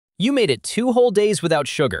You made it 2 whole days without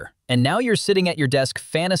sugar, and now you're sitting at your desk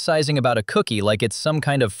fantasizing about a cookie like it's some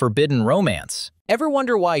kind of forbidden romance. Ever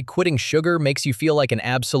wonder why quitting sugar makes you feel like an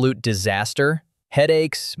absolute disaster?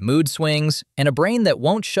 Headaches, mood swings, and a brain that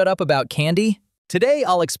won't shut up about candy? Today,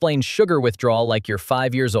 I'll explain sugar withdrawal like you're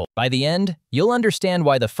 5 years old. By the end, you'll understand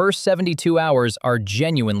why the first 72 hours are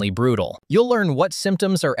genuinely brutal. You'll learn what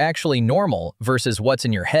symptoms are actually normal versus what's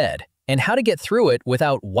in your head, and how to get through it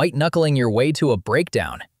without white-knuckling your way to a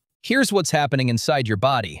breakdown. Here's what's happening inside your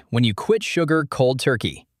body when you quit sugar cold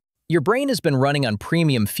turkey. Your brain has been running on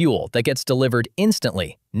premium fuel that gets delivered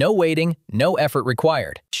instantly. No waiting, no effort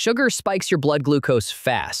required. Sugar spikes your blood glucose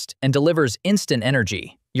fast and delivers instant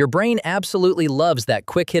energy. Your brain absolutely loves that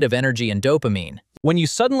quick hit of energy and dopamine. When you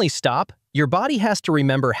suddenly stop, your body has to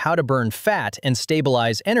remember how to burn fat and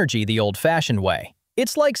stabilize energy the old-fashioned way.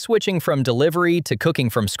 It's like switching from delivery to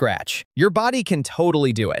cooking from scratch. Your body can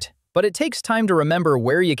totally do it, but it takes time to remember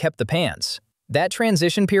where you kept the pans. That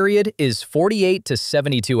transition period is 48 to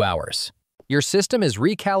 72 hours. Your system is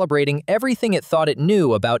recalibrating everything it thought it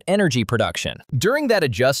knew about energy production. During that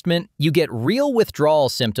adjustment, you get real withdrawal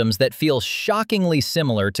symptoms that feel shockingly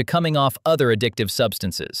similar to coming off other addictive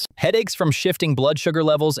substances. Headaches from shifting blood sugar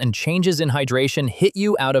levels and changes in hydration hit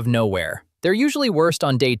you out of nowhere. They're usually worst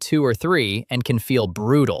on day 2 or 3 and can feel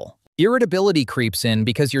brutal. Irritability creeps in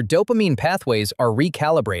because your dopamine pathways are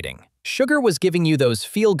recalibrating. Sugar was giving you those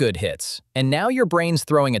feel-good hits, and now your brain's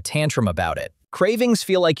throwing a tantrum about it. Cravings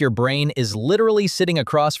feel like your brain is literally sitting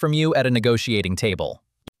across from you at a negotiating table.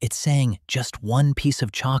 It's saying, just one piece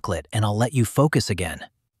of chocolate and I'll let you focus again.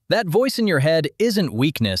 That voice in your head isn't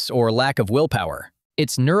weakness or lack of willpower.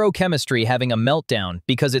 It's neurochemistry having a meltdown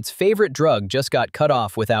because its favorite drug just got cut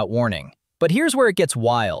off without warning. But here's where it gets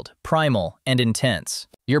wild, primal, and intense.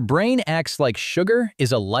 Your brain acts like sugar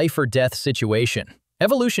is a life-or-death situation.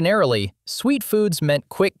 Evolutionarily, sweet foods meant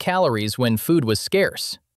quick calories when food was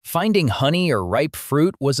scarce. Finding honey or ripe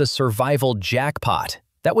fruit was a survival jackpot.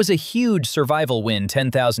 That was a huge survival win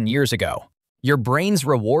 10,000 years ago. Your brain's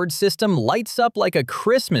reward system lights up like a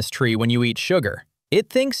Christmas tree when you eat sugar. It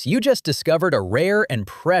thinks you just discovered a rare and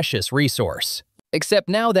precious resource. Except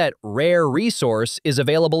now that rare resource is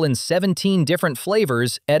available in 17 different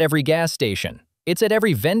flavors at every gas station. It's at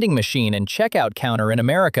every vending machine and checkout counter in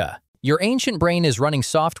America. Your ancient brain is running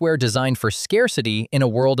software designed for scarcity in a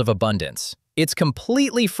world of abundance. It's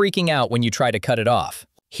completely freaking out when you try to cut it off.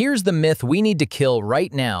 Here's the myth we need to kill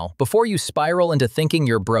right now before you spiral into thinking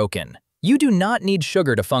you're broken. You do not need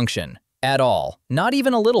sugar to function. At all. Not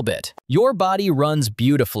even a little bit. Your body runs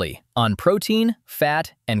beautifully on protein,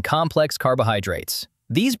 fat, and complex carbohydrates.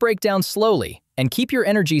 These break down slowly and keep your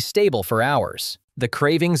energy stable for hours. The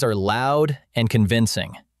cravings are loud and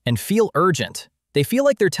convincing and feel urgent. They feel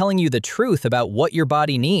like they're telling you the truth about what your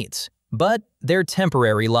body needs. But they're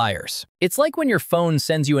temporary liars. It's like when your phone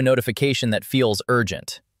sends you a notification that feels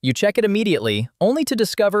urgent. You check it immediately, only to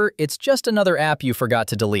discover it's just another app you forgot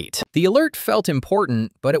to delete. The alert felt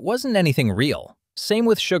important, but it wasn't anything real. Same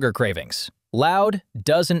with sugar cravings. Loud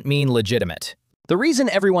doesn't mean legitimate. The reason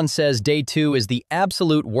everyone says day 2 is the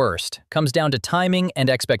absolute worst comes down to timing and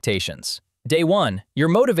expectations. Day 1, you're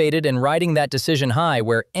motivated and riding that decision high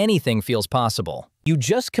where anything feels possible. You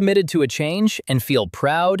just committed to a change and feel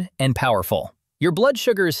proud and powerful. Your blood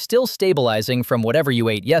sugar is still stabilizing from whatever you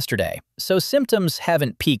ate yesterday, so symptoms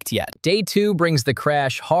haven't peaked yet. Day 2 brings the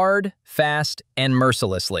crash hard, fast, and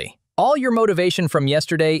mercilessly. All your motivation from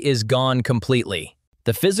yesterday is gone completely.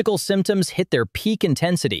 The physical symptoms hit their peak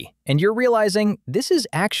intensity, and you're realizing this is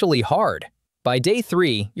actually hard. By day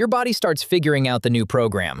 3, your body starts figuring out the new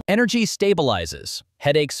program. Energy stabilizes,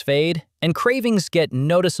 headaches fade, and cravings get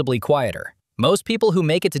noticeably quieter. Most people who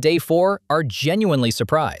make it to day 4 are genuinely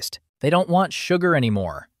surprised. They don't want sugar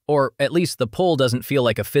anymore, or at least the pull doesn't feel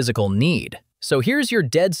like a physical need. So here's your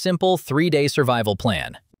dead simple 3-day survival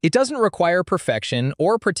plan. It doesn't require perfection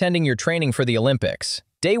or pretending you're training for the Olympics.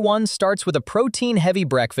 Day 1 starts with a protein-heavy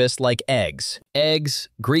breakfast like eggs. Eggs,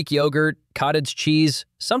 Greek yogurt, cottage cheese,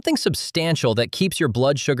 something substantial that keeps your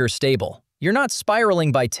blood sugar stable. You're not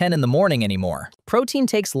spiraling by 10 in the morning anymore. Protein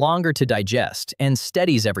takes longer to digest and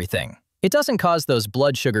steadies everything. It doesn't cause those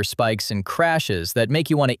blood sugar spikes and crashes that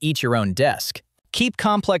make you want to eat your own desk. Keep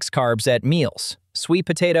complex carbs at meals. Sweet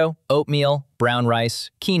potato, oatmeal, brown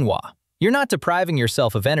rice, quinoa. You're not depriving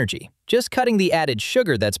yourself of energy, just cutting the added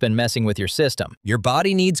sugar that's been messing with your system. Your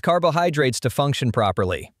body needs carbohydrates to function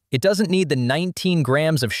properly. It doesn't need the 19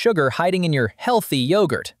 grams of sugar hiding in your healthy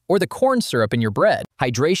yogurt or the corn syrup in your bread.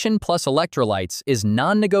 Hydration plus electrolytes is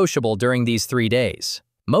non-negotiable during these 3 days.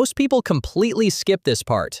 Most people completely skip this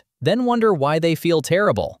part, then wonder why they feel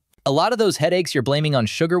terrible. A lot of those headaches you're blaming on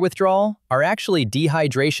sugar withdrawal are actually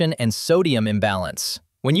dehydration and sodium imbalance.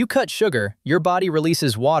 When you cut sugar, your body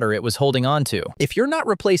releases water it was holding on to. If you're not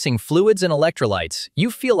replacing fluids and electrolytes,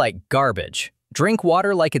 you feel like garbage. Drink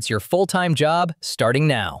water like it's your full-time job, starting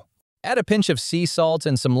now. Add a pinch of sea salt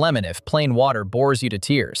and some lemon if plain water bores you to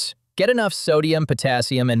tears. Get enough sodium,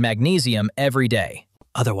 potassium, and magnesium every day.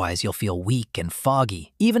 Otherwise, you'll feel weak and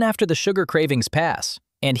foggy, even after the sugar cravings pass.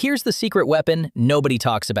 And here's the secret weapon nobody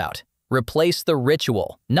talks about. Replace the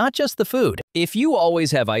ritual, not just the food. If you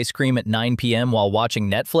always have ice cream at 9 p.m. while watching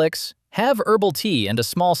Netflix, have herbal tea and a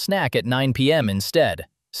small snack at 9 p.m. instead.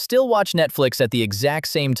 Still watch Netflix at the exact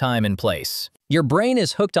same time and place. Your brain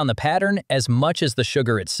is hooked on the pattern as much as the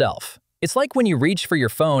sugar itself. It's like when you reach for your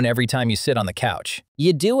phone every time you sit on the couch.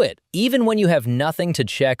 You do it, even when you have nothing to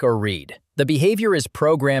check or read. The behavior is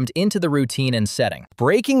programmed into the routine and setting.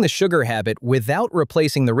 Breaking the sugar habit without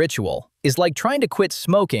replacing the ritual is like trying to quit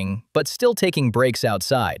smoking but still taking breaks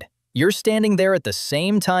outside. You're standing there at the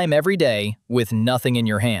same time every day with nothing in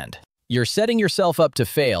your hand. You're setting yourself up to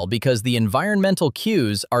fail because the environmental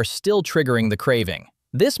cues are still triggering the craving.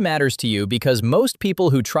 This matters to you because most people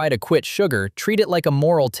who try to quit sugar treat it like a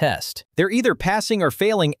moral test. They're either passing or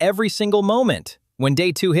failing every single moment. When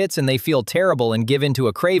day 2 hits and they feel terrible and give in to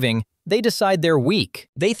a craving, they decide they're weak.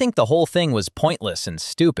 They think the whole thing was pointless and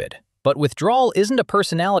stupid. But withdrawal isn't a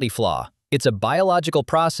personality flaw. It's a biological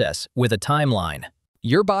process with a timeline.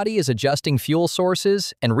 Your body is adjusting fuel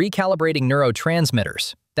sources and recalibrating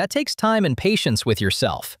neurotransmitters. That takes time and patience with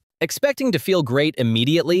yourself. Expecting to feel great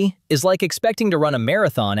immediately is like expecting to run a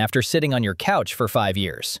marathon after sitting on your couch for 5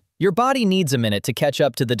 years. Your body needs a minute to catch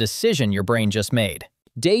up to the decision your brain just made.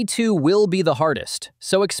 Day 2 will be the hardest,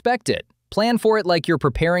 so expect it. Plan for it like you're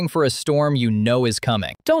preparing for a storm you know is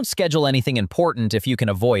coming. Don't schedule anything important if you can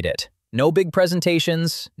avoid it. No big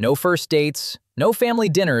presentations, no first dates, no family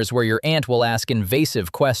dinners where your aunt will ask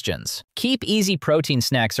invasive questions. Keep easy protein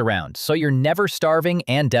snacks around so you're never starving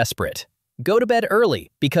and desperate. Go to bed early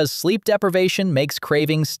because sleep deprivation makes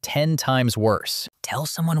cravings 10 times worse. Tell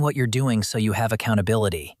someone what you're doing so you have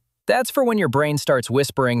accountability. That's for when your brain starts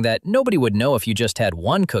whispering that nobody would know if you just had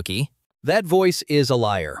one cookie. That voice is a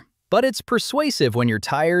liar, but it's persuasive when you're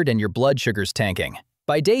tired and your blood sugar's tanking.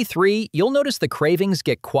 By day 3, you'll notice the cravings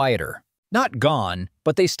get quieter. Not gone,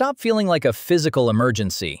 but they stop feeling like a physical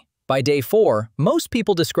emergency. By day 4, most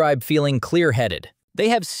people describe feeling clear-headed. They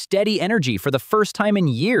have steady energy for the first time in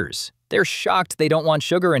years. They're shocked they don't want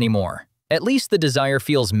sugar anymore. At least the desire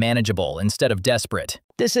feels manageable instead of desperate.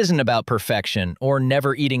 This isn't about perfection or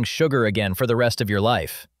never eating sugar again for the rest of your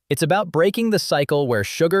life. It's about breaking the cycle where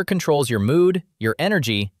sugar controls your mood, your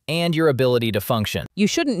energy, and your ability to function. You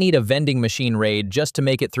shouldn't need a vending machine raid just to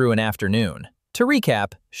make it through an afternoon. To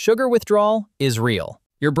recap, sugar withdrawal is real.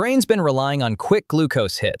 Your brain's been relying on quick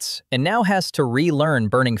glucose hits and now has to relearn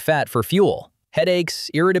burning fat for fuel. Headaches,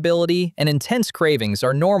 irritability, and intense cravings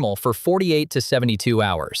are normal for 48 to 72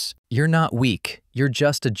 hours. You're not weak, you're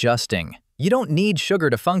just adjusting. You don't need sugar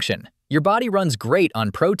to function. Your body runs great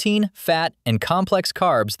on protein, fat, and complex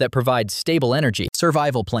carbs that provide stable energy.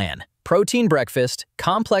 Survival plan: protein breakfast,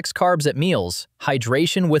 complex carbs at meals,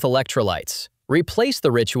 hydration with electrolytes. Replace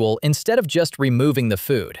the ritual instead of just removing the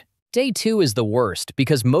food. Day 2 is the worst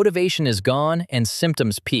because motivation is gone and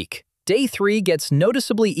symptoms peak. Day 3 gets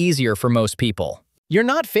noticeably easier for most people. You're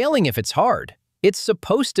not failing if it's hard. It's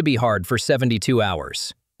supposed to be hard for 72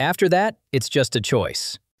 hours. After that, it's just a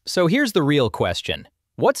choice. So here's the real question.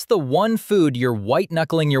 What's the one food you're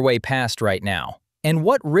white-knuckling your way past right now? And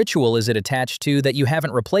what ritual is it attached to that you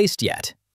haven't replaced yet?